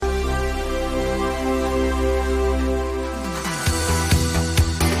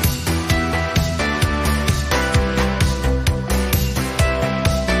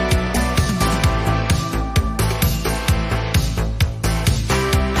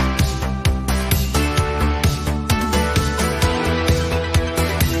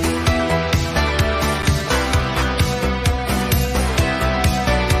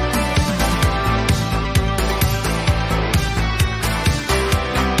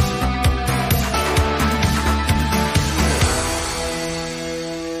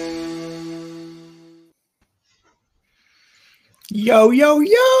Yo, yo,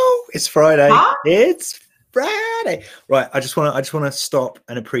 yo! It's Friday. Huh? It's Friday. Right. I just want to stop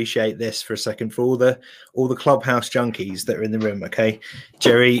and appreciate this for a second for all the Clubhouse junkies that are in the room. Okay,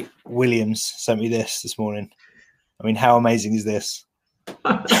 Jerry Williams sent me this morning. I mean, how amazing is this?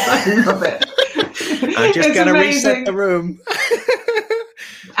 I love it. I'm just going to reset the room.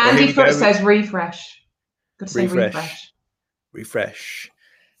 Andy Foot says refresh. Good to say refresh.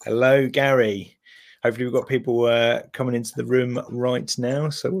 Hello, Gary. Hopefully, we've got people coming into the room right now,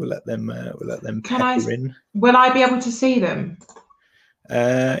 so we'll let them pepper in. Will I be able to see them?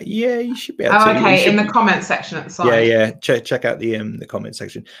 Yeah, you should be able to. Okay, in the comment section at the side. Yeah. Check out the comment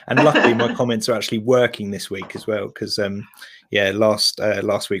section. And luckily, my comments are actually working this week as well, because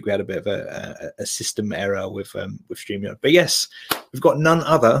last week we had a bit of a system error with StreamYard. But yes, we've got none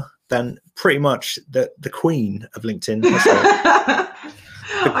other than pretty much the queen of LinkedIn.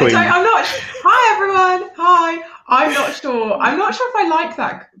 The queen. Hi everyone. Hi. I'm not sure if I like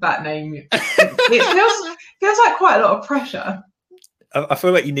that name. It feels like quite a lot of pressure. I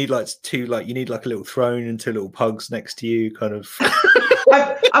feel like you need like a little throne and two little pugs next to you, kind of.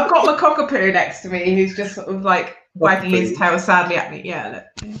 I've got my cockapoo next to me, who's just sort of like wagging his tail sadly at me. Yeah.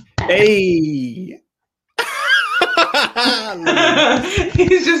 Hey.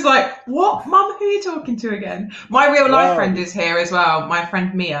 He's just like, what, Mum? Who are you talking to again? My real life friend is here as well. My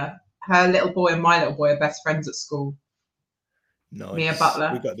friend Mia. Her little boy and my little boy are best friends at school. Nice. Mia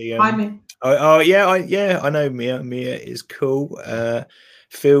Butler. We got the Hi, Mia. I know Mia. Mia is cool.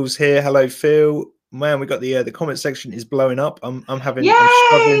 Phil's here. Hello, Phil. Man, we got the comment section is blowing up. I'm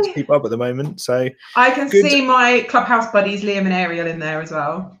struggling to keep up at the moment. So I can see my Clubhouse buddies Liam and Ariel in there as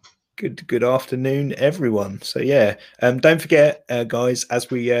well. Good afternoon, everyone. So yeah, don't forget, guys,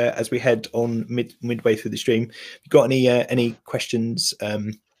 as we head on midway through the stream, if you've got any questions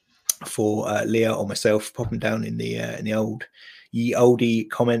for Leah or myself, pop them down in the oldie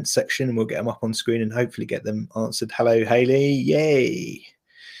comments section, and we'll get them up on screen and hopefully get them answered. Hello, Hayley. Yay.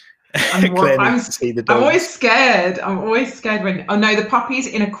 I'm always scared. The puppy's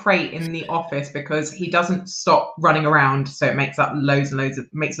in a crate in the office because he doesn't stop running around, so it makes up loads of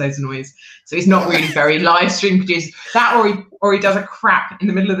noise. So he's not really very live stream produced. That or he does a crap in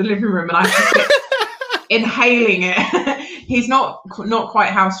the middle of the living room and I have to keep inhaling it. He's not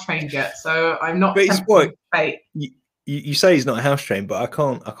quite house trained yet, so I'm not. But it's what you say he's not house trained, but I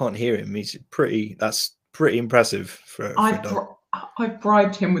can't hear him. That's pretty impressive for a dog. I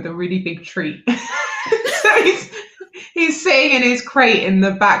bribed him with a really big treat. So he's sitting in his crate in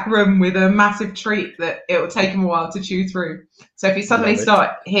the back room with a massive treat that it will take him a while to chew through. So if you suddenly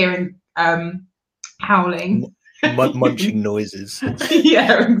start hearing howling, munching noises.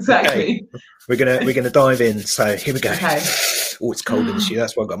 Yeah, exactly. Okay. We're gonna dive in. So here we go. Okay. Oh, it's cold in the studio.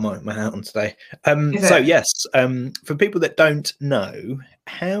 That's why I've got my hat on today. So yes, for people that don't know,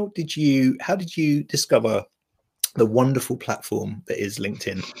 how did you discover the wonderful platform that is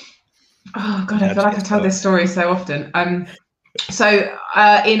LinkedIn? Oh God, I feel like I tell this story so often. So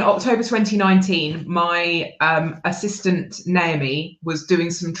in October 2019, my assistant Naomi was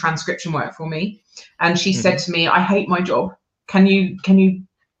doing some transcription work for me, and she said to me, "I hate my job. Can you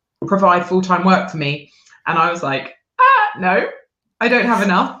provide full-time work for me?" And I was like, "No, I don't have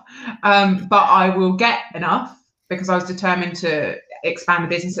enough, but I will get enough," because I was determined to expand the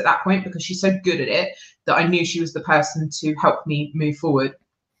business at that point because she's so good at it that I knew she was the person to help me move forward.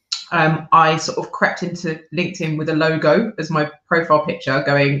 I sort of crept into LinkedIn with a logo as my profile picture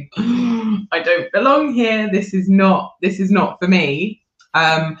going, I don't belong here. This is not for me.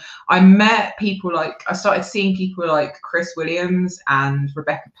 I met people I started seeing people like Chris Williams and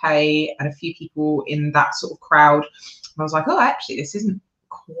Rebecca Pay and a few people in that sort of crowd. And I was like, oh, actually, this isn't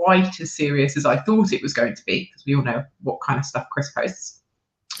quite as serious as I thought it was going to be, because we all know what kind of stuff Chris posts.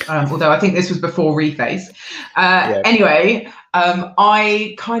 Although I think this was before Reface. Anyway,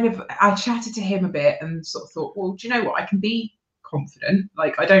 I chatted to him a bit and sort of thought, well, do you know what? I can be confident.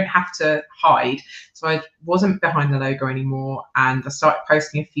 Like, I don't have to hide. So I wasn't behind the logo anymore, and I started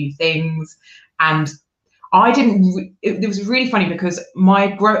posting a few things. And I didn't. It was really funny because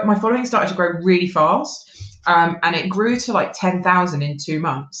my following started to grow really fast. And it grew to like 10,000 in 2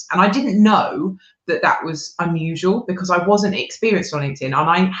 months. And I didn't know that was unusual because I wasn't experienced on LinkedIn and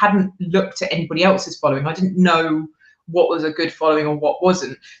I hadn't looked at anybody else's following. I didn't know what was a good following or what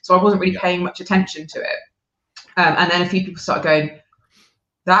wasn't. So I wasn't really paying much attention to it. And then a few people started going,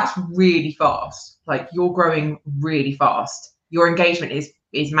 that's really fast. Like, you're growing really fast. Your engagement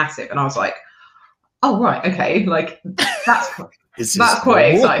is massive. And I was like, oh, right. Okay. Like, that's quite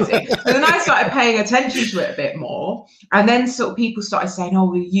exciting. So then I started paying attention to it a bit more, and then sort of people started saying, "Oh,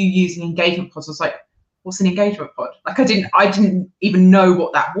 were you using engagement pods?" I was like, what's an engagement pod? Like I didn't even know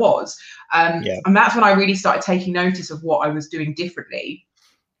what that was. And that's when I really started taking notice of what I was doing differently.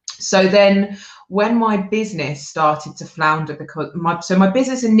 So then when my business started to flounder, because my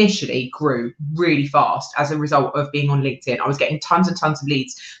business initially grew really fast as a result of being on LinkedIn. I was getting tons and tons of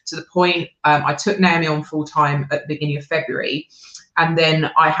leads, to the point I took Naomi on full time at the beginning of February. And then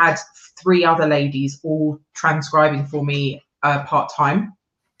I had 3 other ladies all transcribing for me part time.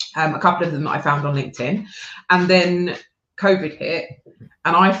 A couple of them I found on LinkedIn. And then COVID hit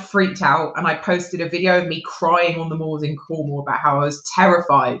and I freaked out, and I posted a video of me crying on the moors in Cornwall about how I was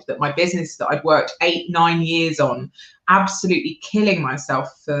terrified that my business that I'd worked 8-9 years on, absolutely killing myself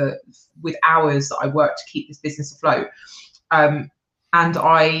with hours that I worked to keep this business afloat. And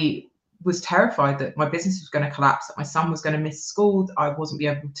I was terrified that my business was going to collapse, that my son was going to miss school, that I wasn't be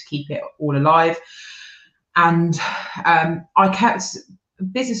able to keep it all alive. And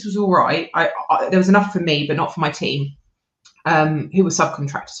business was all right. There was enough for me, but not for my team, who were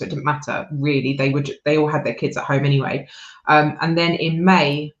subcontractors, so it didn't matter really. They all had their kids at home anyway. And then in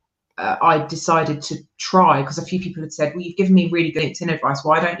May, I decided to try, because a few people had said, well, you've given me really good LinkedIn advice.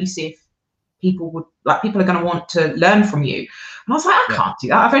 Why don't you see if people are going to want to learn from you? And I was like, I can't do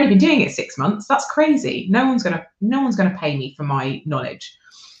that. I've only been doing it 6 months. That's crazy. No one's going to pay me for my knowledge.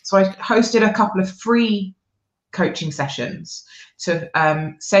 So I hosted a couple of free coaching sessions. So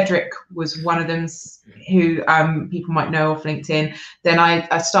Cedric was one of them, who people might know off LinkedIn. Then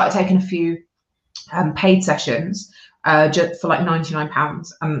I started taking a few paid sessions just for like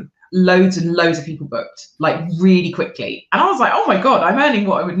 £99, and loads and loads of people booked, like really quickly. And I was like, oh my God, I'm earning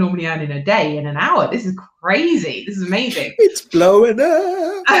what I would normally earn in a day, in an hour. This is crazy. This is amazing. It's blowing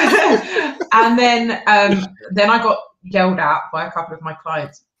up. And then I got yelled at by a couple of my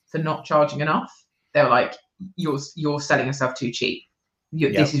clients for not charging enough. They were like, you're selling yourself too cheap.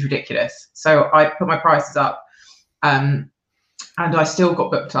 This is ridiculous. So I put my prices up, and I still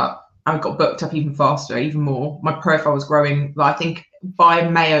got booked up. I got booked up even faster, even more. My profile was growing. I think by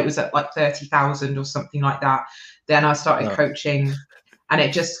May it was at like 30,000 or something like that. Then I started coaching, and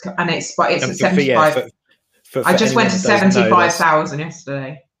it's at 75. I just went to 75,000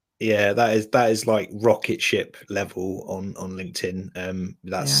 yesterday. Yeah, that is like rocket ship level on LinkedIn.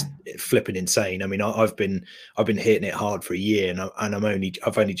 That's flipping insane. I mean, I've been hitting it hard for a year, and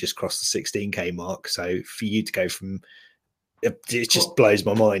I've only just crossed the 16K mark. So for you to go from, it just blows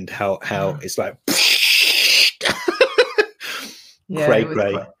my mind how it's like. Yeah,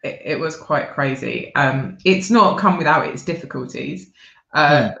 it was quite crazy. It's not come without its difficulties,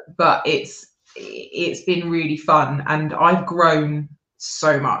 but it's been really fun, and I've grown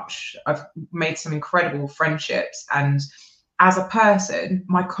so much. I've made some incredible friendships, and as a person,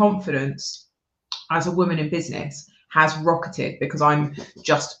 my confidence as a woman in business has rocketed, because I'm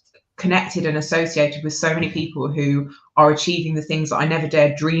just connected and associated with so many people who are achieving the things that I never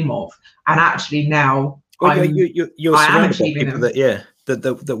dared dream of, and actually now you're surrounded by people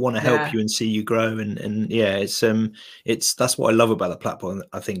that want to help you and see you grow, and it's that's what I love about the platform.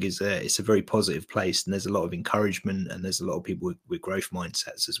 I think is it's a very positive place, and there's a lot of encouragement, and there's a lot of people with growth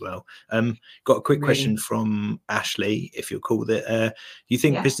mindsets as well. Got a quick question from Ashley, if you're cool with it. Do you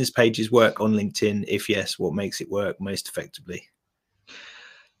think business pages work on LinkedIn? If yes, what makes it work most effectively?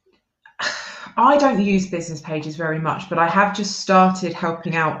 I don't use business pages very much, but I have just started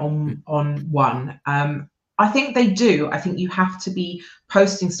helping out on one. I think they do. I think you have to be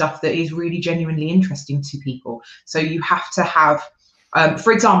posting stuff that is really genuinely interesting to people. So you have to have,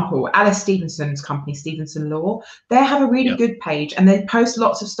 for example, Alice Stevenson's company, Stevenson Law, they have a really good page, and they post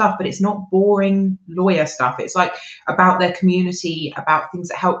lots of stuff, but it's not boring lawyer stuff. It's like about their community, about things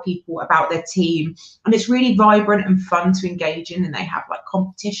that help people, about their team. And it's really vibrant and fun to engage in. And they have like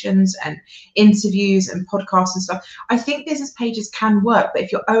competitions and interviews and podcasts and stuff. I think business pages can work, but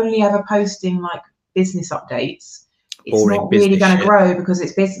if you're only ever posting like business updates, it's boring, not really going to grow, because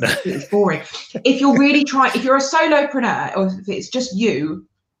it's business. It's boring. If you're really trying, if you're a solopreneur, or if it's just you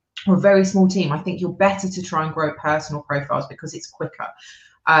or a very small team, I think you're better to try and grow personal profiles, because it's quicker,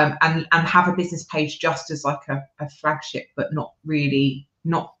 and have a business page just as like a flagship, but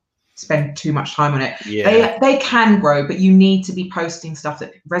not spend too much time on it. They can grow, but you need to be posting stuff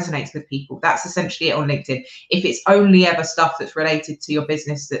that resonates with people. That's essentially it on LinkedIn. If it's only ever stuff that's related to your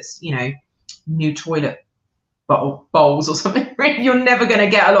business, that's new toilet bowls or something, you're never going to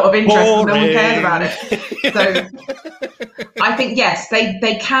get a lot of interest, because no one cares about it. So I think yes,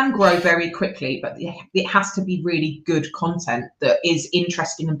 they can grow very quickly, but it has to be really good content that is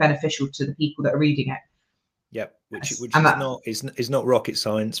interesting and beneficial to the people that are reading it. Yep, which is not rocket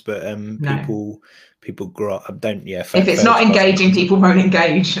science, but people grow up. If it's not engaging, people won't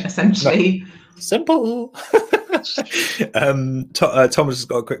engage, essentially. Simple. Thomas has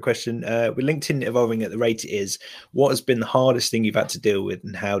got a quick question. With LinkedIn evolving at the rate it is, what has been the hardest thing you've had to deal with,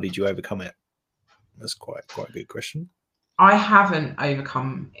 and how did you overcome it? That's quite a good question. I haven't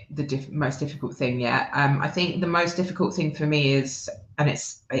overcome the most difficult thing yet. I think the most difficult thing for me is, and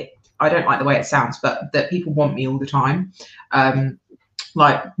I don't like the way it sounds, but that people want me all the time.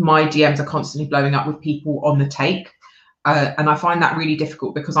 Like my DMs are constantly blowing up with people on the take. And I find that really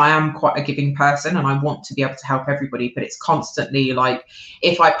difficult because I am quite a giving person and I want to be able to help everybody, but it's constantly like,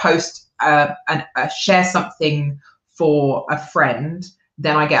 if I post share something for a friend,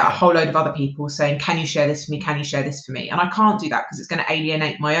 then I get a whole load of other people saying, can you share this for me? Can you share this for me? And I can't do that because it's going to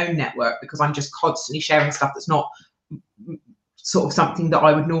alienate my own network, because I'm just constantly sharing stuff that's not sort of something that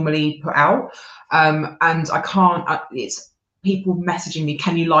I would normally put out. And I can't, it's people messaging me,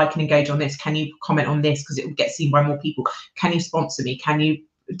 can you like and engage on this? Can you comment on this? Because it will get seen by more people. Can you sponsor me? Can you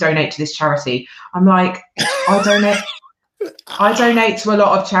donate to this charity? I'm like, I donate to a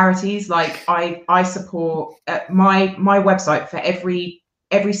lot of charities. Like I support my website. For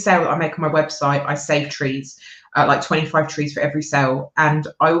every sale that I make on my website, I save trees, like 25 trees for every sale. And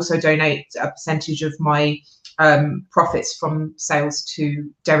I also donate a percentage of my profits from sales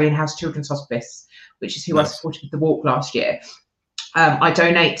to Darien House Children's Hospice, which is who I supported with the walk last year. I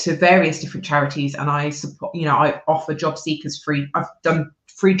donate to various different charities, and I support, I offer job seekers free. I've done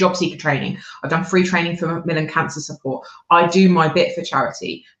free job seeker training. I've done free training for Macmillan Cancer Support. I do my bit for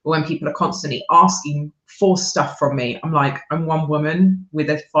charity. But when people are constantly asking for stuff from me, I'm like, I'm one woman with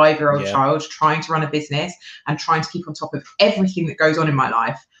a 5-year-old child trying to run a business and trying to keep on top of everything that goes on in my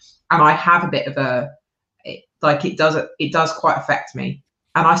life. And I have a bit of it does quite affect me.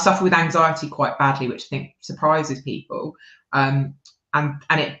 And I suffer with anxiety quite badly, which I think surprises people. And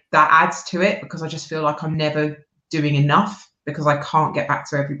that adds to it, because I just feel like I'm never doing enough, because I can't get back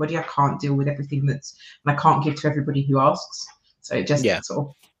to everybody. I can't deal with everything and I can't give to everybody who asks. So it just sort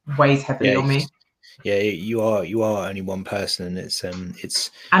of weighs heavily on me. Yeah, you are only one person, and it's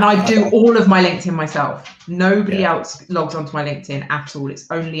and I do all of my LinkedIn myself. Nobody else logs onto my LinkedIn at all. It's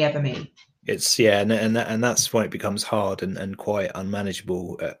only ever me. It's and that's why it becomes hard and quite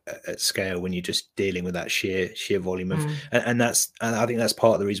unmanageable at scale when you're just dealing with that sheer volume of and I think that's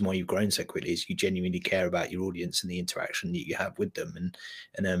part of the reason why you've grown so quickly, is you genuinely care about your audience and the interaction that you have with them, and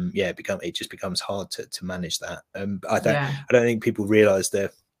it just becomes hard to manage that. I don't think people realize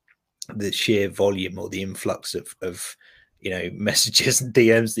the sheer volume or the influx of messages and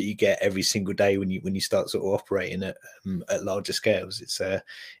DMs that you get every single day when you start sort of operating at larger scales. It's a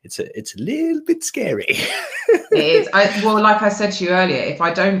little bit scary. It is. Well, like I said to you earlier, if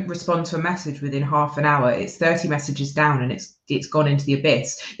I don't respond to a message within half an hour, it's 30 messages down and it's gone into the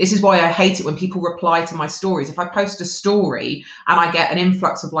abyss. This is why I hate it when people reply to my stories. If I post a story and I get an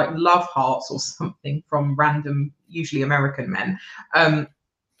influx of like love hearts or something from random, usually American men,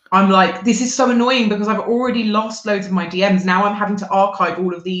 I'm like, this is so annoying, because I've already lost loads of my DMs. Now I'm having to archive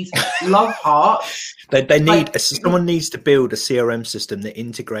all of these love hearts. Someone needs to build a CRM system that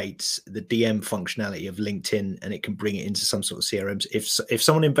integrates the DM functionality of LinkedIn, and it can bring it into some sort of CRM. If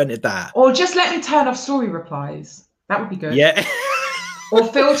someone invented that, or just let me turn off story replies, that would be good. Yeah. Or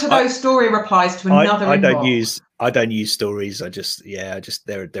filter those story replies to another inbox. I don't use stories.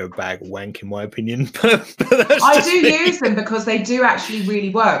 They're a bag of wank in my opinion. I do use them because they do actually really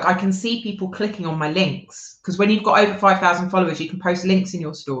work. I can see people clicking on my links, because when you've got over 5,000 followers, you can post links in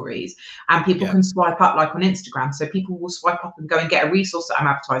your stories and people can swipe up, like on Instagram. So people will swipe up and go and get a resource that I'm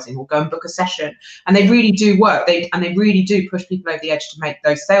advertising, or go and book a session. And they really do work. They really do push people over the edge to make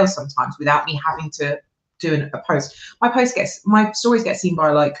those sales sometimes without me having to do a post. My stories get seen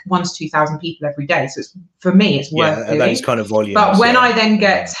by like 1,000 to 2,000 people every day. So for me, it's worth doing. Those kind of volumes. But when I then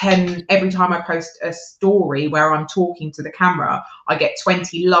get 10 every time I post a story where I'm talking to the camera, I get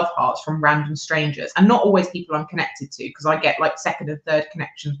 20 love hearts from random strangers, and not always people I'm connected to, because I get like second and third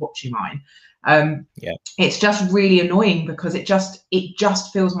connections watching mine. It's just really annoying, because it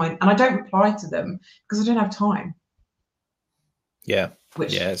just fills my, and I don't reply to them because I don't have time.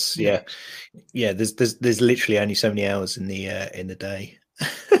 There's literally only so many hours in the day.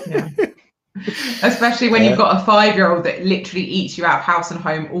 Especially when you've got a 5-year-old that literally eats you out of house and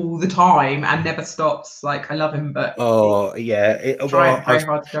home all the time and never stops. Like, I love him, but very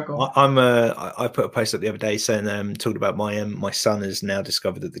hard to juggle. I put a post up the other day saying talking about my son has now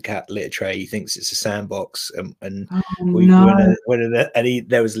discovered that the cat litter tray, he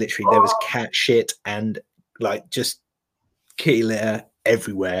there was cat shit and like just kitty litter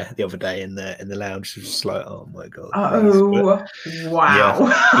everywhere the other day in the lounge. It was just like, oh my god. Wow.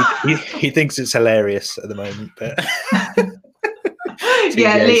 He thinks it's hilarious at the moment, but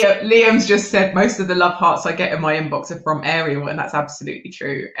Yeah, Liam's just said most of the love hearts I get in my inbox are from Ariel, and that's absolutely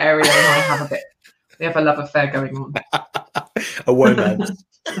true. Ariel and I have we have a love affair going on. A romance.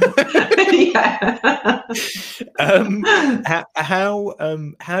 Yeah.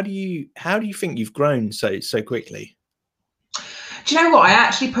 How do you think you've grown so quickly? Do you know what? I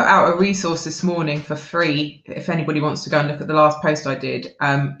actually put out a resource this morning for free. If anybody wants to go and look at the last post I did,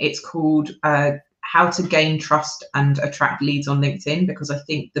 it's called How to Gain Trust and Attract Leads on LinkedIn, because I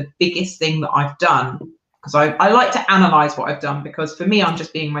think the biggest thing that I've done, because I like to analyze what I've done, because for me, I'm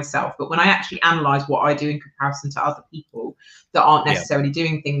just being myself. But when I actually analyze what I do in comparison to other people that aren't necessarily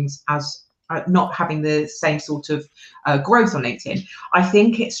doing things as not having the same sort of growth on LinkedIn, I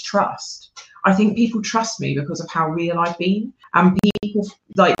think it's trust. I think people trust me because of how real I've been, and people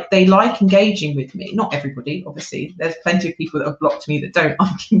they like engaging with me. Not everybody, obviously. There's plenty of people that have blocked me that don't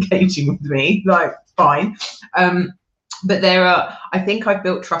like engaging with me. Like, fine. But I think I've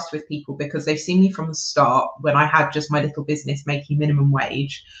built trust with people because they've seen me from the start when I had just my little business making minimum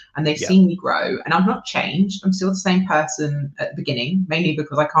wage, and they've seen me grow, and I've not changed. I'm still the same person at the beginning, mainly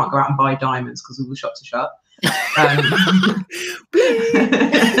because I can't go out and buy diamonds because all the shops are shut.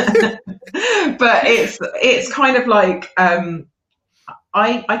 But it's kind of like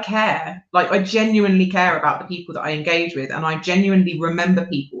I care. Like, I genuinely care about the people that I engage with, and I genuinely remember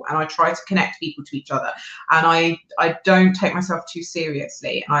people, and I try to connect people to each other, and I don't take myself too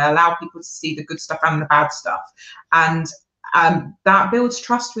seriously, and I allow people to see the good stuff and the bad stuff, and that builds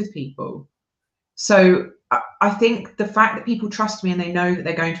trust with people. So I think the fact that people trust me and they know that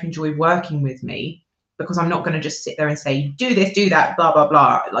they're going to enjoy working with me, because I'm not going to just sit there and say, do this, do that, blah, blah,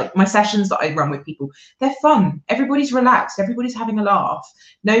 blah. Like, my sessions that I run with people, they're fun. Everybody's relaxed. Everybody's having a laugh.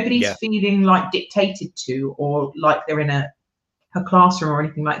 Nobody's feeling like dictated to, or like they're in a classroom or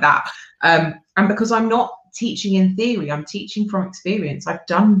anything like that. And because I'm not teaching in theory, I'm teaching from experience. I've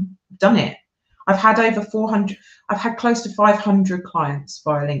done it. I've had I've had close to 500 clients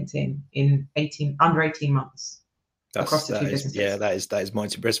via LinkedIn in under 18 months. That is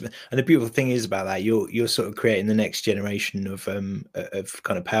mighty impressive. And the beautiful thing is about that, you're sort of creating the next generation of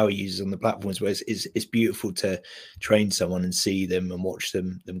kind of power users on the platforms, where it's beautiful to train someone and see them and watch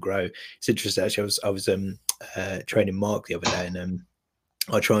them grow. It's interesting, actually. I was training Mark the other day, and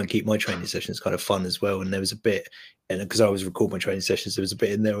I try and keep my training sessions kind of fun as well. And there was a bit, and because I was recording my training sessions, there was a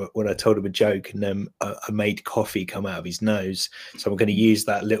bit in there when I told him a joke, and I made coffee come out of his nose. So I'm going to use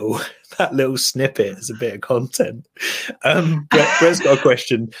that little snippet as a bit of content. Brett's got a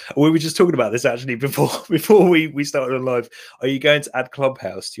question. We were just talking about this actually before we started on live. Are you going to add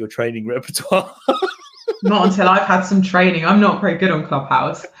Clubhouse to your training repertoire? Not until I've had some training. I'm not very good on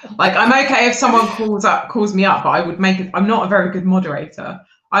Clubhouse. Like, I'm okay if someone calls me up, but I would I'm not a very good moderator.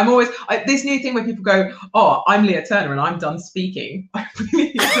 I'm always this new thing where people go, "Oh, I'm Leah Turner and I'm done speaking."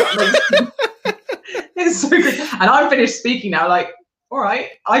 It's so good, and I'm finished speaking now. Like, all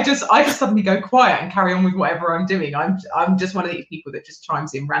right, I just suddenly go quiet and carry on with whatever I'm doing. I'm just one of these people that just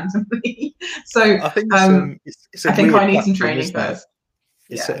chimes in randomly. So I think I need some training first.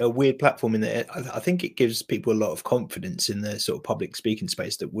 It's a weird platform in that I think it gives people a lot of confidence in the sort of public speaking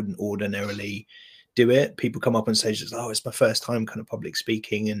space that wouldn't ordinarily do it. People come up and say, "Oh, it's my first time kind of public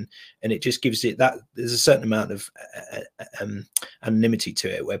speaking," and it just gives it that there's a certain amount of anonymity to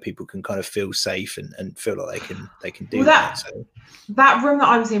it, where people can kind of feel safe and feel like they can do that. So that room that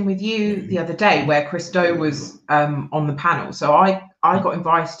I was in with you the other day, where Chris Do was on the panel, so I got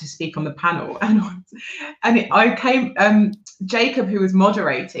invited to speak on the panel, I came. Jacob, who was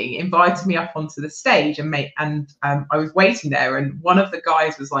moderating, invited me up onto the stage, and I was waiting there, and one of the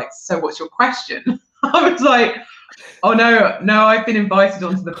guys was like, "So what's your question?" I was like, "Oh no, I've been invited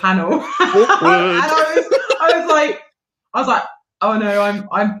onto the panel." And I was like, "Oh no,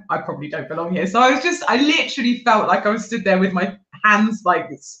 I probably don't belong here." So I literally felt like I was stood there with my hands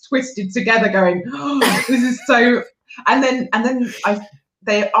like twisted together, going, "Oh, this is so." And then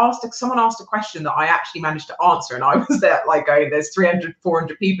someone asked a question that I actually managed to answer, and I was there like going, there's 300,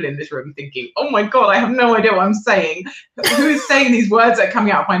 400 people in this room thinking, oh my God, I have no idea what I'm saying. Who is saying these words that are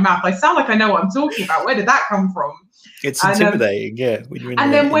coming out of my mouth? I sound like I know what I'm talking about. Where did that come from? It's intimidating, yeah.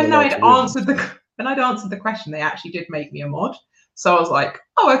 When I'd answered the question, they actually did make me a mod. So I was like,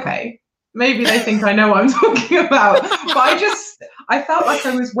 oh, okay. Maybe they think I know what I'm talking about. But I felt like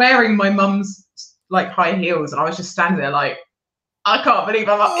I was wearing my mum's like high heels, and I was just standing there like, I can't believe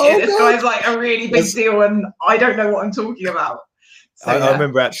I'm up here. This guy's like a really big deal, and I don't know what I'm talking about. So I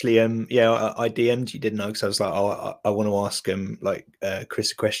remember actually, yeah, I DM'd you, didn't I? Because I was like, oh, I want to ask like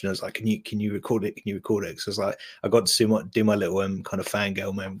Chris a question. I was like, can you record it? Can you record it? Because I was like, I got to do my little kind of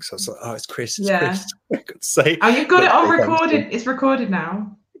fangirl moment. Because I was like, oh, it's Chris, it's Chris. I got to say, oh, you've got it on recorded. It's recorded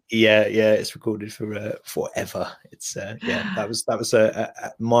now. Yeah, it's recorded for forever. It's yeah, that was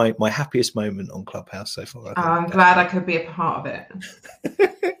my happiest moment on Clubhouse so far. I'm glad I could be a part of it.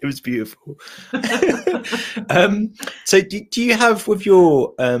 It was beautiful. So do you have, with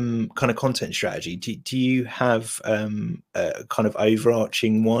your kind of content strategy, do you have a kind of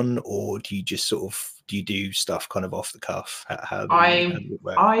overarching one, or do you just sort of do stuff kind of off the cuff? How do you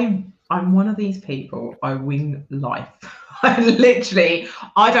work? I'm one of these people. I wing life. Literally,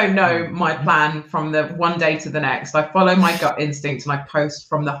 I don't know my plan from the one day to the next. I follow my gut instinct and I post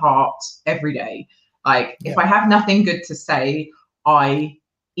from the heart every day. Like if I have nothing good to say, I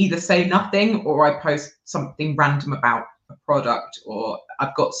either say nothing or I post something random about a product, or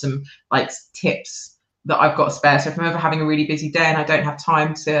I've got some like tips that I've got spare. So if I'm ever having a really busy day and I don't have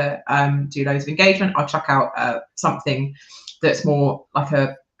time to do loads of engagement, I'll chuck out something that's more like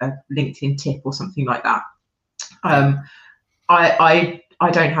a LinkedIn tip or something like that. I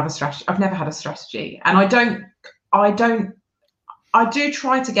don't have a strategy. I've never had a strategy, and I do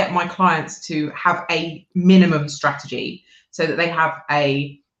try to get my clients to have a minimum strategy, so that they have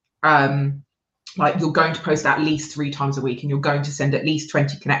a like, you're going to post at least 3 times a week and you're going to send at least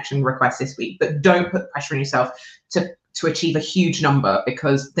 20 connection requests this week, but don't put pressure on yourself to achieve a huge number,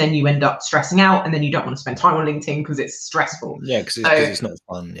 because then you end up stressing out and then you don't want to spend time on LinkedIn because it's stressful. Yeah, because it's not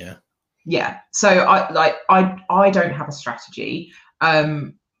fun. Yeah. So I don't have a strategy.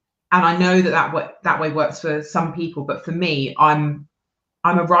 And I know that way works for some people, but for me, I'm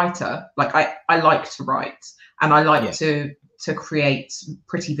a writer. Like I like to write, and I like to create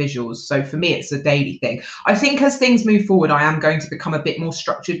pretty visuals. So for me, it's a daily thing. I think as things move forward, I am going to become a bit more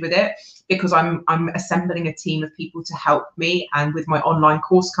structured with it, because I'm assembling a team of people to help me, and with my online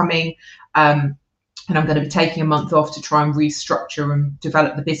course coming, and I'm going to be taking a month off to try and restructure and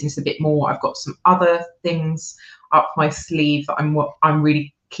develop the business a bit more. I've got some other things up my sleeve that I'm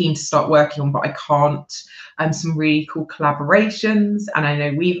really keen to start working on, but I can't. Some really cool collaborations, and I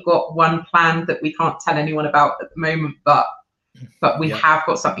know we've got one planned that we can't tell anyone about at the moment, but we have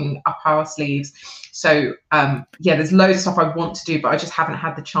got something up our sleeves. So there's loads of stuff I want to do, but I just haven't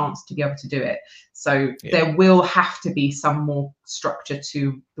had the chance to be able to do it. So there will have to be some more structure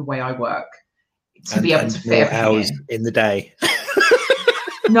to the way I work to be able to fit more hours in the day.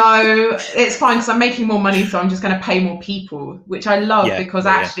 No, it's fine, because I'm making more money, so I'm just going to pay more people, which I love, because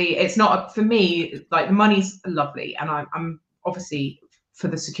actually it's not, for me, like, the money's lovely, and I'm obviously, for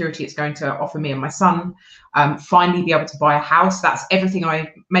the security it's going to offer me and my son, finally be able to buy a house. That's everything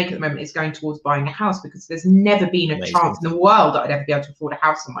I make at the moment, is going towards buying a house, because there's never been a chance in the world that I'd ever be able to afford a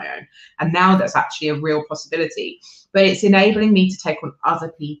house on my own, and now that's actually a real possibility. But it's enabling me to take on other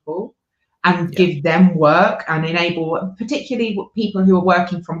people and give them work, and enable, particularly people who are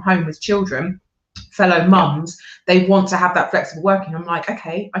working from home with children, fellow mums, they want to have that flexible working. I'm like,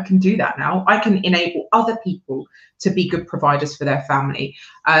 okay, I can do that now. I can enable other people to be good providers for their family.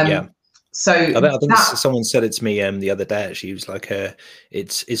 So I think someone said it to me the other day, actually. It was like,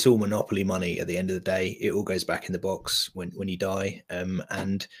 it's all monopoly money at the end of the day. It all goes back in the box when you die.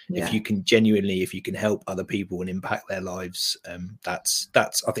 And if you can genuinely, if you can help other people and impact their lives, that's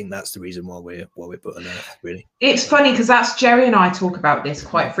I think that's the reason why we're put on earth, really. It's funny, because that's, Jerry and I talk about this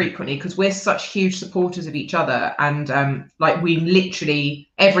quite frequently, because we're such huge supporters of each other, and like, we literally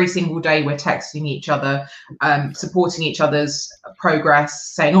every single day we're texting each other, supporting each other's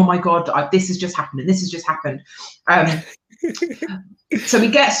progress, saying, oh my God, this has just happened and this has just happened. So we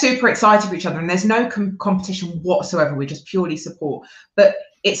get super excited for each other, and there's no competition whatsoever. We just purely support. But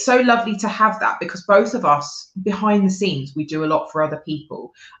it's so lovely to have that, because both of us, behind the scenes, we do a lot for other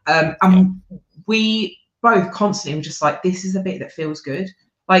people. And we both constantly were just like, this is a bit that feels good.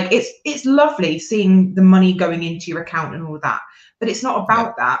 Like, it's lovely seeing the money going into your account and all of that, but it's not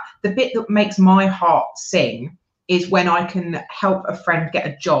about that. The bit that makes my heart sing is when I can help a friend get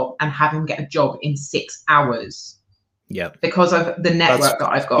a job and have him get a job in 6 hours. Yeah, because of the network that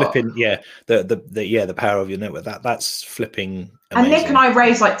I've got. Flipping, the power of your network. That's flipping amazing. And Nick and I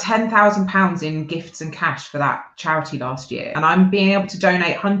raised like £10,000 in gifts and cash for that charity last year, and I'm being able to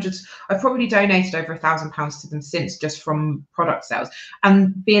donate hundreds. I've probably donated over £1,000 to them since, just from product sales,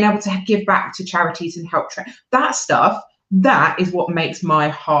 and being able to give back to charities and help that stuff. That is what makes my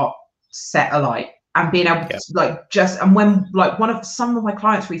heart set alight. And being able to and when, like, some of my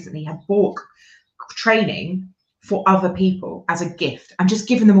clients recently had bought training, for other people as a gift and just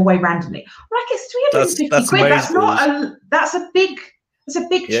giving them away randomly. Like, it's 350 quid. amazing. That's not that's a big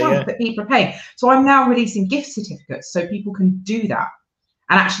chunk that people are paying. So I'm now releasing gift certificates so people can do that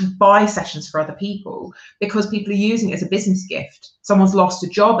and actually buy sessions for other people, because people are using it as a business gift. Someone's lost a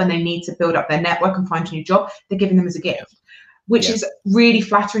job and they need to build up their network and find a new job. They're giving them as a gift, which is really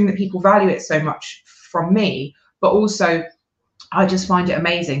flattering that people value it so much from me. But also, I just find it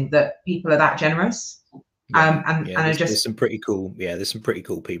amazing that people are that generous. There's some pretty cool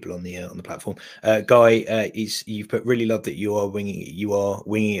people on the platform. Guy, you've put, really love that you are winging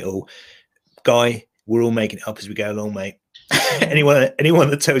it all. Guy, we're all making it up as we go along, mate. anyone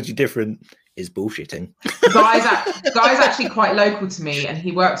that tells you different is bullshitting. Guy's actually quite local to me, and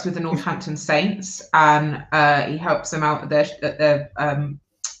he works with the Northampton Saints, and he helps them out at their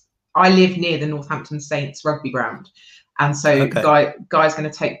I live near the Northampton Saints rugby ground. And so Guy's going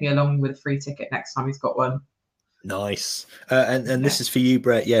to take me along with a free ticket next time he's got one. Nice. And this is for you,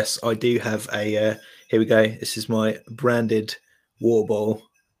 Brett. Yes, I do have a, here we go. This is my branded water bottle.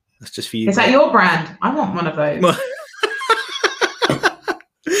 That's just for you. Is that your brand? I want one of those.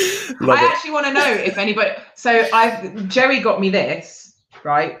 I actually want to know if anybody, Jerry got me this,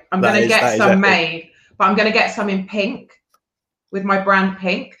 right? I'm going to get some made, but I'm going to get some in pink with my brand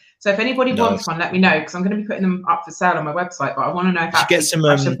pink. So if anybody wants one, let me know, because I'm going to be putting them up for sale on my website. But I want to know if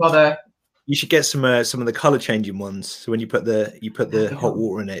I should bother. You should get some of the color changing ones. So when you put the hot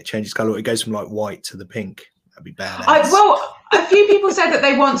water in it, it changes color. It goes from like white to the pink. That'd be bad. Well, a few people said that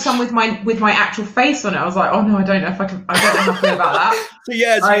they want some with my actual face on it. I was like, oh no, I don't know if I can. I don't know how I feel about that. So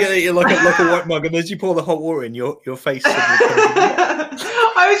you're like a white mug, and as you pour the hot water in, your face.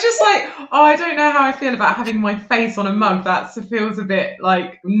 I was just like, oh, I don't know how I feel about having my face on a mug. That feels a bit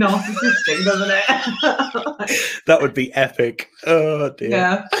like narcissistic, doesn't it? That would be epic. Oh dear.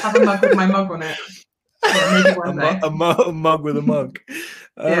 Yeah, have a mug with my mug on it. Yeah, maybe one day. A mug with a mug.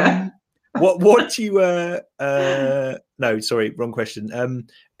 Yeah. What do you no, sorry, wrong question.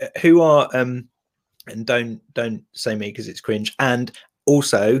 Who are and don't say me because it's cringe. And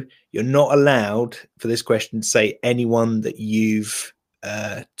also, you're not allowed for this question to say anyone that you've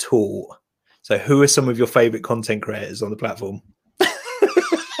taught. So who are some of your favorite content creators on the platform?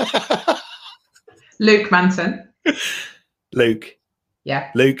 Luke Manton. Luke.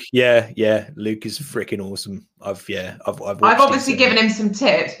 Yeah. Luke, yeah. Luke is freaking awesome. I've obviously given him some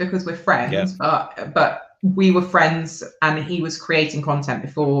tips because we're friends, but we were friends and he was creating content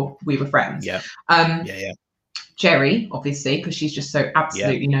before we were friends. Yeah. Jerry, obviously, because she's just so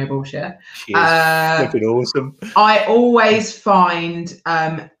absolutely no bullshit. She is freaking awesome. I always find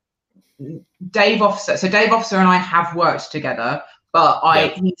Dave Officer. So Dave Officer and I have worked together. But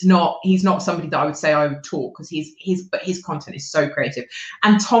he's not somebody that I would say I would talk, because his content is so creative.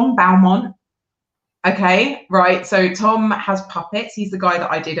 And Tom Beaumont, okay, right. So Tom has puppets. He's the guy that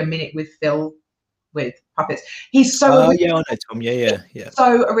I did a minute with Phil with puppets. He's so I know Tom. Yeah.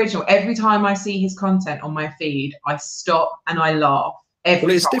 So original. Every time I see his content on my feed, I stop and I laugh.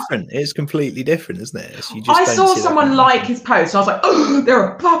 It's different. It's completely different, isn't it? I saw someone like his post, and I was like, "Oh, there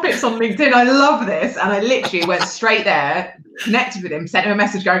are puppets on LinkedIn. I love this!" And I literally went straight there, connected with him, sent him a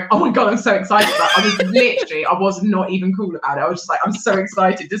message, going, "Oh my god, I'm so excited!" I was not even cool about it. I was just like, "I'm so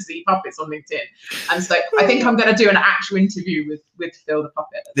excited to see puppets on LinkedIn." And so I think I'm going to do an actual interview with Phil the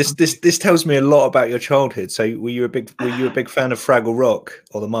puppet. This tells me a lot about your childhood. So were you a big fan of Fraggle Rock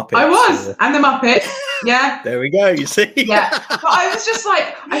or the Muppets? I was, and the Muppets. Yeah. There we go. You see. Yeah, but I was just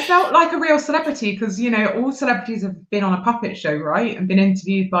like, I felt like a real celebrity, because all celebrities have been on a puppet show, right, and been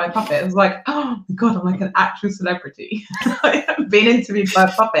interviewed by a puppet. I was like, oh my god, I'm like an actual celebrity. Being interviewed by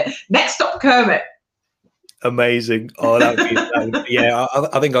a puppet. Next stop, Kermit. Amazing. Oh, that would be yeah.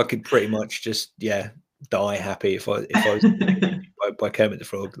 I think I could pretty much just die happy if I was by Kermit the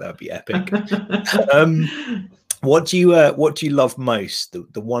Frog. That would be epic. What do you love most?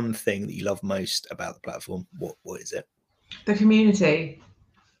 The one thing that you love most about the platform? What is it? The community.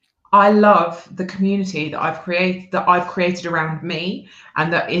 I love the community that I've created around me,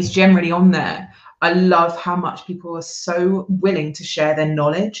 and that is generally on there. I love how much people are so willing to share their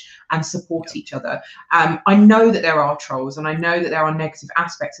knowledge and support each other. I know that there are trolls, and I know that there are negative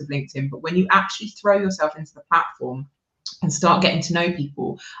aspects of LinkedIn, but when you actually throw yourself into the platform and start getting to know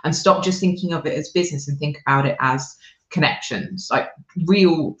people, and stop just thinking of it as business and think about it as connections, like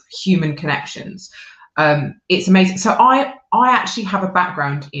real human connections, it's amazing. So I actually have a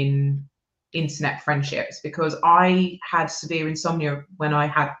background in internet friendships, because I had severe insomnia when I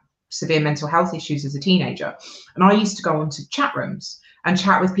had severe mental health issues as a teenager, and I used to go onto chat rooms and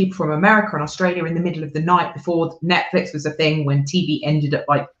chat with people from America and Australia in the middle of the night before Netflix was a thing, when TV ended at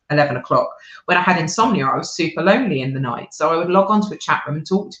like 11 o'clock. When I had insomnia, I was super lonely in the night. So I would log onto a chat room and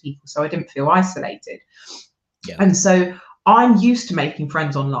talk to people so I didn't feel isolated. Yeah. And so I'm used to making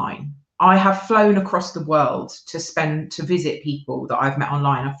friends online. I have flown across the world to visit people that I've met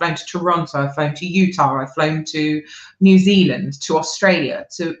online. I've flown to Toronto, I've flown to Utah, I've flown to New Zealand, to Australia,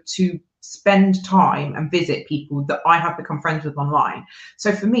 to spend time and visit people that I have become friends with online.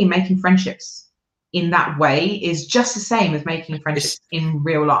 So for me, making friendships in that way is just the same as making friendships in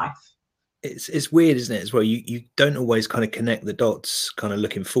real life. It's weird, isn't it, as well? You don't always kind of connect the dots kind of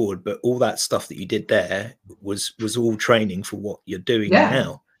looking forward, but all that stuff that you did there was all training for what you're doing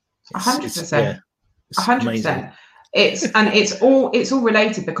now. 100%. 100%. It's all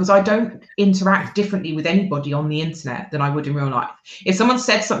related, because I don't interact differently with anybody on the internet than I would in real life. If someone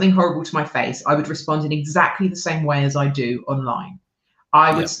said something horrible to my face, I would respond in exactly the same way as I do online.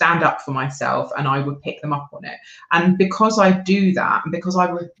 I would stand up for myself and I would pick them up on it. And because I do that, and because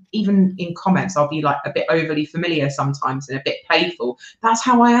I would, even in comments, I'll be like a bit overly familiar sometimes and a bit playful. That's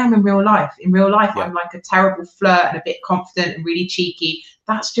how I am in real life. In real life, I'm like a terrible flirt and a bit confident and really cheeky.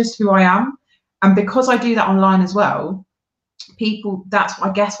 That's just who I am. And because I do that online as well, that's, I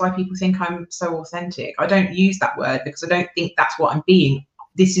guess, why people think I'm so authentic. I don't use that word because I don't think that's what I'm being.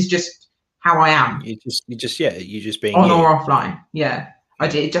 This is just how I am. You just being on or offline. Yeah. I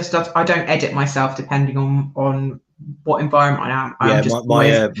don't edit myself depending on what environment I am. I'm just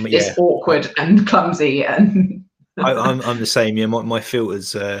it's awkward and clumsy, and I'm the same. Yeah, my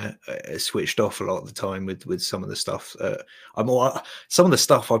filters switched off a lot of the time with some of the stuff. Some of the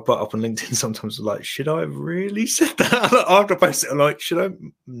stuff I put up on LinkedIn sometimes I'm like, should I have really said that? After I post it, I'm like, should I?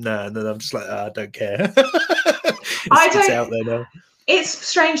 No, and then I'm just like, I don't care. It's out there now. It's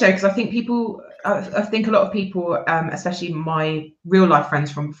strange though, because I think a lot of people, especially my real life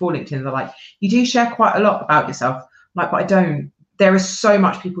friends from before LinkedIn, they're like, you do share quite a lot about yourself. I'm like, but I don't. There is so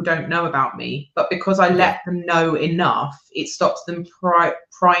much people don't know about me, but because I let them know enough, it stops them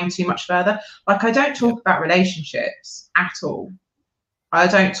prying too much further. Like, I don't talk about relationships at all. I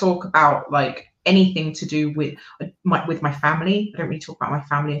don't talk about like anything to do with my family. I don't really talk about my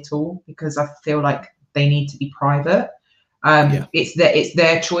family at all, because I feel like they need to be private. It's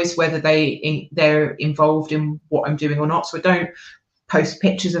their choice whether they're involved in what I'm doing or not. So I don't post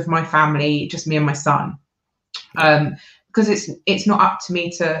pictures of my family, just me and my son, because it's not up to me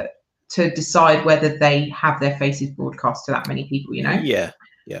to decide whether they have their faces broadcast to that many people, you know.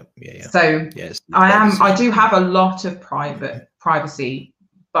 So I do have a lot of privacy,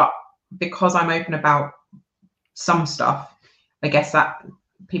 but because I'm open about some stuff, I guess that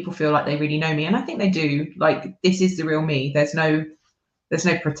people feel like they really know me, and I think they do. Like, this is the real me. There's no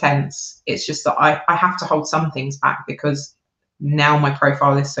pretense. It's just that I have to hold some things back, because now my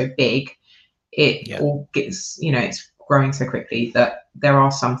profile is so big, it all gets, it's growing so quickly that there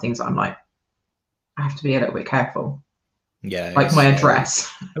are some things that I'm like, I have to be a little bit careful. Like my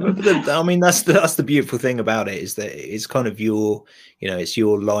address. I mean, that's the beautiful thing about it, is that it's kind of your, it's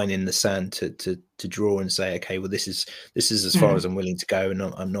your line in the sand to draw and say, okay, well, this is as far as I'm willing to go, and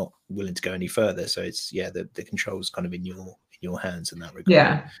I'm not willing to go any further. So it's the control's kind of in your hands in that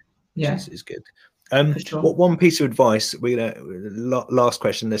regard. Which is good. Sure. What one piece of advice, last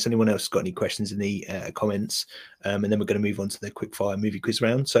question, unless anyone else has got any questions in the comments, and then we're going to move on to the quick fire movie quiz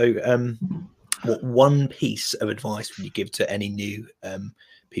round. So what one piece of advice would you give to any new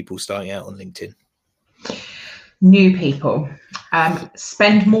people starting out on LinkedIn? New people,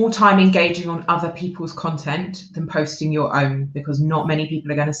 spend more time engaging on other people's content than posting your own, because not many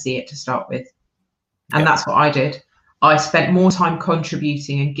people are going to see it to start with. And that's what I did. I spent more time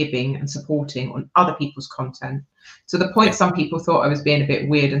contributing and giving and supporting on other people's content, to the point some people thought I was being a bit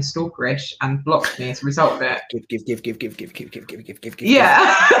weird and stalkerish and blocked me as a result of it. Give.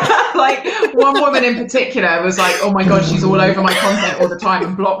 Yeah. Like, one woman in particular was like, oh my God, she's all over my content all the time,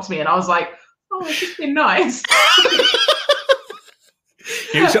 and blocked me. And I was like, oh, it's just been nice.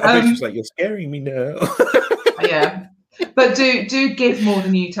 I was like, you're scaring me now. Yeah. But do give more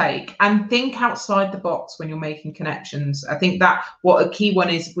than you take, and think outside the box when you're making connections. I think that what a key one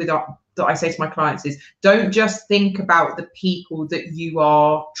is that I say to my clients is, don't just think about the people that you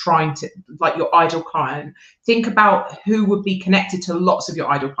are trying to, like your ideal client. Think about who would be connected to lots of your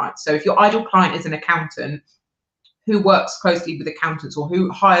ideal clients. So if your ideal client is an accountant who works closely with accountants, or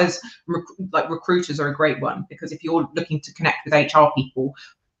who hires like recruiters are a great one, because if you're looking to connect with HR people,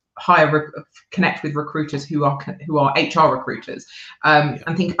 connect with recruiters who are HR recruiters,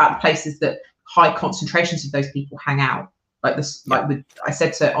 and think about the places that high concentrations of those people hang out. Like this, like I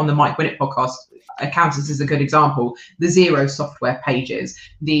said on the Mike Winnett podcast, accountants is a good example. The Xero software pages,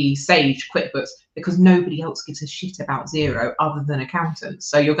 the Sage QuickBooks, because nobody else gives a shit about Xero other than accountants.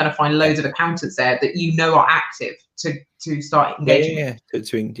 So you're going to find loads of accountants there that are active to start engaging.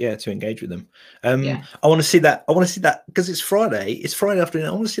 To engage with them. I want to see that. I want to see that because it's Friday. It's Friday afternoon.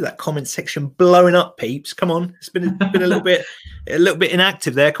 I want to see that comment section blowing up, peeps. Come on, it's been a little bit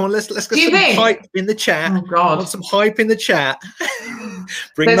inactive there. Come on, let's get some hype in the chat. Oh God, I want some hype in the chat.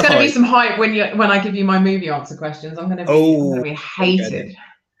 There's going to be some hype when I give you my movie answer questions. I'm going to be hated. Okay.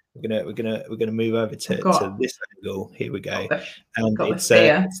 We're gonna move over to this angle. Here we go. And it's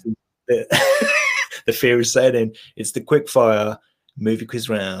the fear is setting. It's the quickfire movie quiz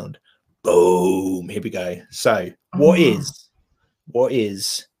round. Boom. Here we go. So what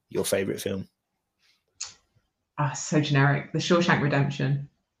is your favorite film? So generic. The Shawshank Redemption.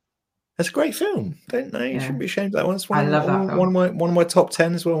 That's a great film. Don't know. You shouldn't be ashamed of that one. It's I love that film. One of my top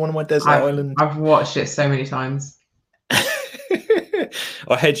 10 as well. One of my desert island. I've watched it so many times.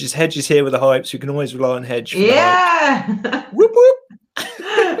 Our Hedge is here with the hype, so you can always rely on Hedge. Yeah. Whoop whoop.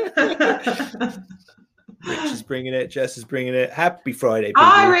 Rich is bringing it. Jess is bringing it. Happy Friday, people.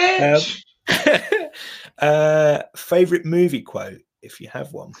 Hi, Rich. Favorite movie quote, if you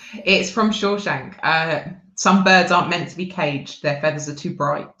have one. It's from Shawshank. Some birds aren't meant to be caged. Their feathers are too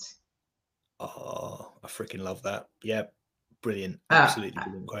bright. Oh, I freaking love that. Yeah, brilliant. Absolutely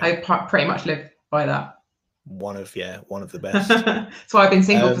brilliant quote. I pretty much live by that. One of the best. That's why I've been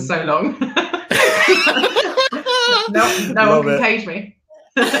single for so long. no one can cage me.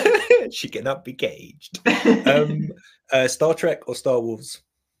 She cannot be caged. Star Trek or Star Wars?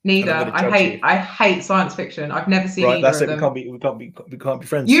 Neither. I hate science fiction. I've never seen either that's of it. them. We can't be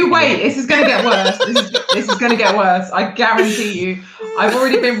friends. You wait. This is going to get worse. This is going to get worse. I guarantee you. I've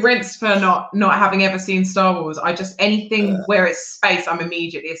already been rinsed for not having ever seen Star Wars. Anything where it's space, I'm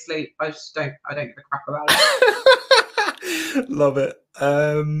immediately asleep. I don't give a crap about it. Love it.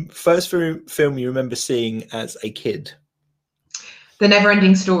 First film you remember seeing as a kid? The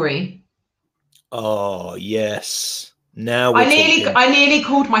Neverending Story. Oh yes. Now I nearly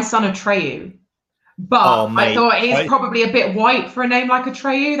called my son Atreyu, but I thought he's probably a bit white for a name like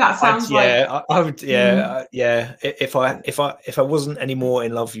Atreyu. That sounds I would. Yeah. If I wasn't any more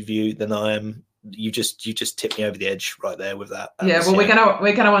in love with you than I am, you just tipped me over the edge right there with that. We're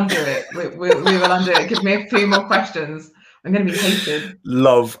gonna undo it. We will undo it. Give me a few more questions. I'm gonna be hated.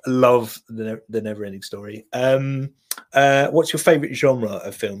 Love the Neverending Story. What's your favorite genre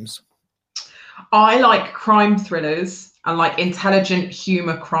of films? I like crime thrillers and like intelligent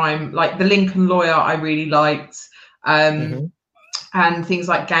humor crime, like The Lincoln Lawyer. I really liked, and things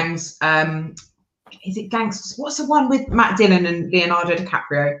like Gangs. Is it Gangs? What's the one with Matt Dillon and Leonardo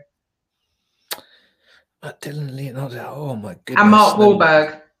DiCaprio? Matt Dillon, Leonardo. Oh my goodness. And Mark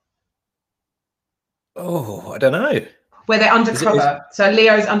Wahlberg. Oh, I don't know. Where they're undercover. So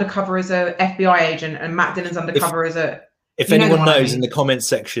Leo's undercover as a FBI agent, and Matt Dillon's undercover as a. If anyone knows in the comments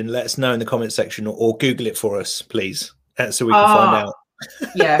section, let us know in the comments section, or Google it for us, please, so we can find out.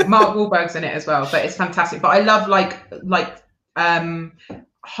 Yeah, Mark Wahlberg's in it as well, but it's fantastic. But I love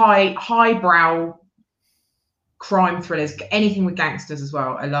highbrow crime thrillers, anything with gangsters as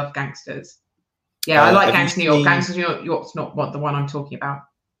well. I love gangsters. Yeah, I like Gangs New York. Gangs New York's not the one I'm talking about.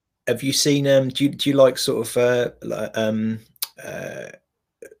 Have you seen? Do you like sort of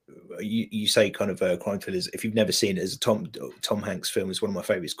you say kind of crime thrillers? If you've never seen it, as a Tom Hanks film is one of my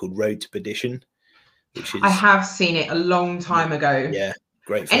favorites called Road to Perdition, which is, I have seen it a long time ago. Yeah,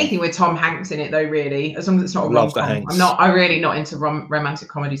 great film. Anything with Tom Hanks in it though, really, as long as it's not a rom-com. I'm really not into romantic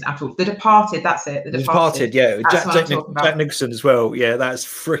comedies at all. The Departed, that's it. The Departed, yeah. Jack Nicholson as well. Yeah, that's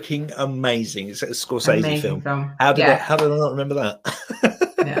freaking amazing. It's a Scorsese film. How did I not remember that?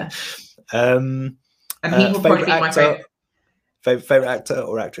 Yeah. And he will probably be my favorite. Favorite actor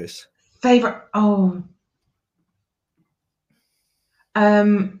or actress? I don't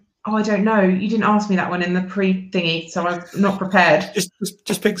know. You didn't ask me that one in the pre-thingy, so I'm not prepared.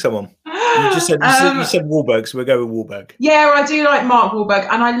 Just pick someone. You said Wahlberg, so we'll go with Wahlberg. Yeah, I do like Mark Wahlberg,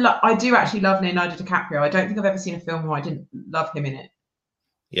 and I do actually love Leonardo DiCaprio. I don't think I've ever seen a film where I didn't love him in it.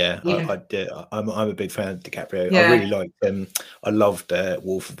 Yeah, I did. I'm a big fan of DiCaprio. Yeah. I really liked him. I loved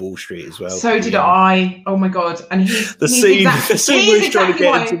Wolf of Wall Street as well. So did I. Oh my god! And he's scene where he's trying to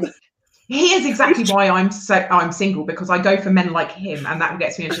get into. He is exactly why I'm single, because I go for men like him, and that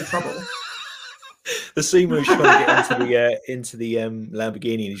gets me into trouble. The scene where he's trying to get into the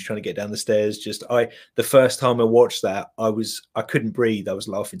Lamborghini and he's trying to get down the stairs. The first time I watched that, I couldn't breathe. I was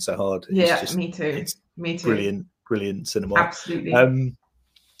laughing so hard. Yeah, me too. Me too. Brilliant cinema. Absolutely.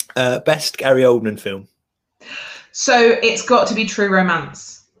 Best Gary Oldman film. So it's got to be True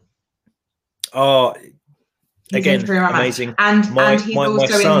Romance. Oh, He's again, in True Romance. amazing. And he's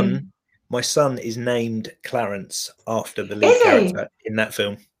also my son is named Clarence after the lead Is he? character in that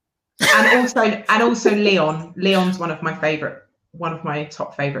film. And also Leon. Leon's one of my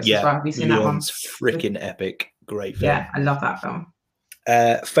top favorites as well. Have you seen Leon's that one? Freaking epic. Great film. Yeah, I love that film.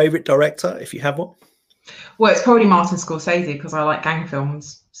 Favorite director, if you have one? Well, it's probably Martin Scorsese because I like gang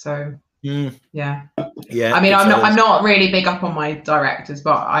films. So yeah. I mean, I'm not really big up on my directors,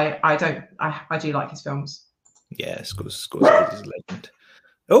 but I do like his films. Yeah, Scorsese is a legend.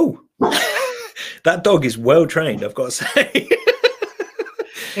 Oh, that dog is well trained, I've got to say.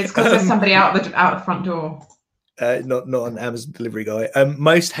 It's because there's somebody out the front door. Not an Amazon delivery guy.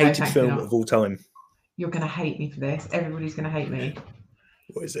 Most hated film of all time. You're gonna hate me for this. Everybody's gonna hate me.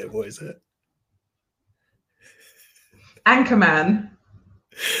 What is it? Anchorman.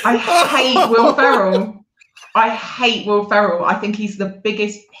 I hate Will Ferrell. I think he's the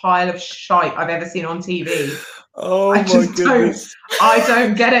biggest pile of shite I've ever seen on TV. Oh my goodness! I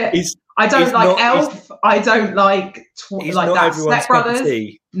don't get it. I don't like Elf. I don't like that Step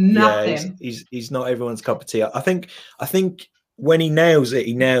Brothers. Nothing. Yeah, he's not everyone's cup of tea. I think when he nails it,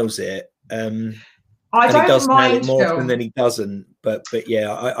 he nails it. I don't he does mind nail it more film. often than he doesn't. But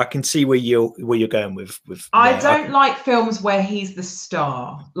yeah, I can see where you're going with. I don't like films where he's the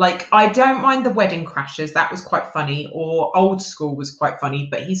star. Like, I don't mind The Wedding Crashers. That was quite funny. Or Old School was quite funny.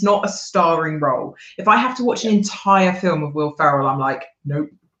 But he's not a starring role. If I have to watch an entire film of Will Ferrell, I'm like, nope,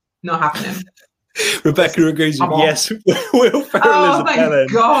 not happening. Rebecca agrees with yes. Will Ferrell is a villain.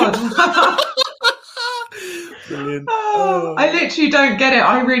 Oh, thank God. Brilliant. I literally don't get it.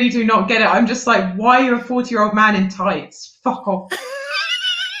 I really do not get it. I'm just like, why are you a 40-year-old man in tights? Fuck off.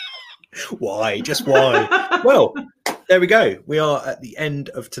 Why? Just why? Well, there we go. We are at the end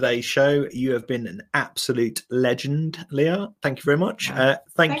of today's show. You have been an absolute legend, Leah. Thank you very much.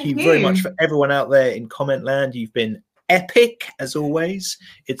 Thank you very much for everyone out there in comment land. You've been epic as always.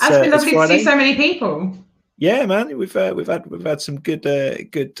 It's been lovely to see so many people. Yeah, man, we've had some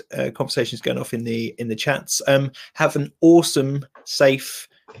good conversations going off in the chats. Have an awesome, safe,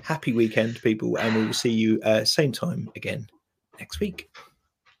 happy weekend, people, and we will see you same time again next week.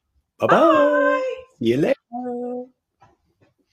 Bye-bye. See you later.